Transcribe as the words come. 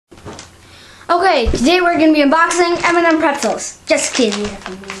Okay, today we're going to be unboxing M&M pretzels. Just kidding.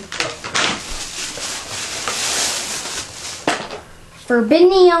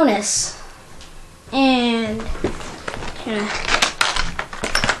 Forbidden Ionis. And gonna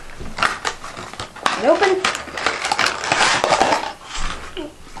get it open.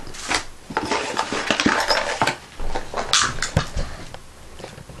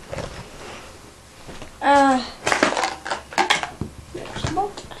 There's the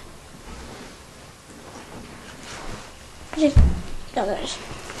bolt. Oh, there's.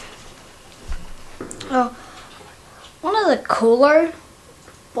 Oh, one of the cooler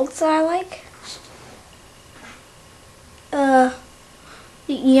bolts that I like. The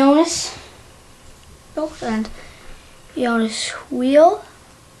Ionis bolt and Ionis wheel.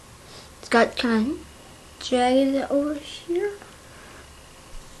 It's got kind of jagged over here.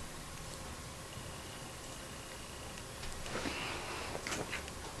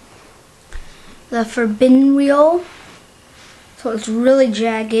 The forbidden wheel, so it's really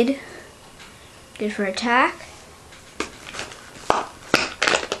jagged, good for attack.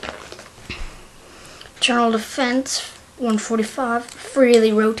 Internal defense, 145,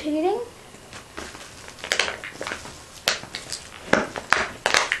 freely rotating.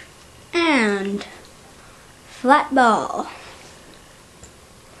 And flat ball.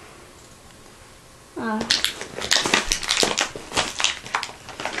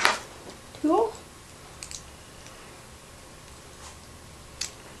 Tool.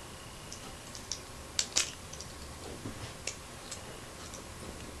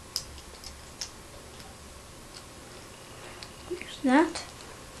 There's that.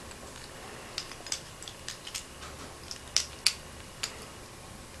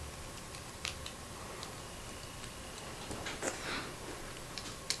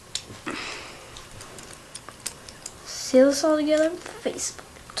 Seal this all together with the face bolt.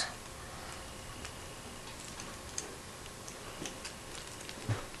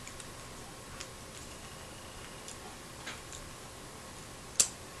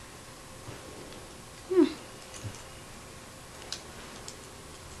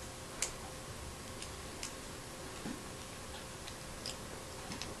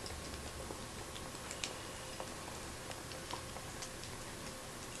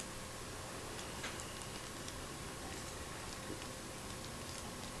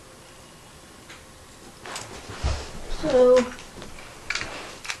 So,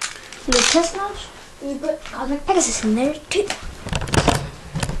 the test notch, we put Cosmic Pegasus in there too.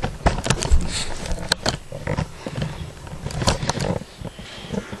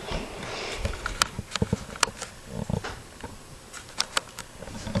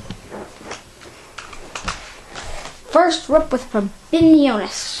 First, rip with Forbidden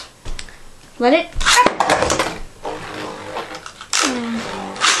Ionis. Let it.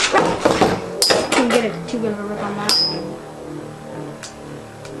 Get it too big of a rip on that.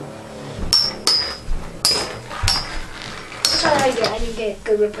 That's all I get. I didn't get a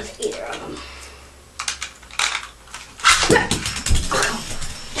good rip with either of them.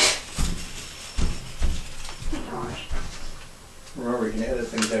 Remember, you can edit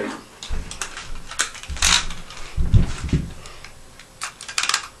things out.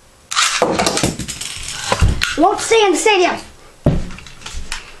 Won't stay in the stadium.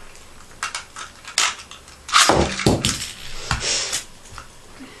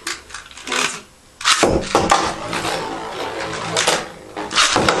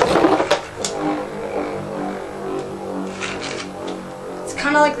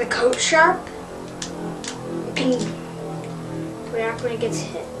 Kind of like the coat sharp. It can react when it gets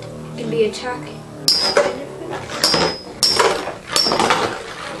hit. It can be attacking.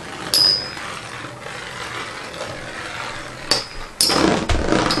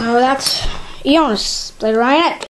 Oh, that's Ionis. Play right.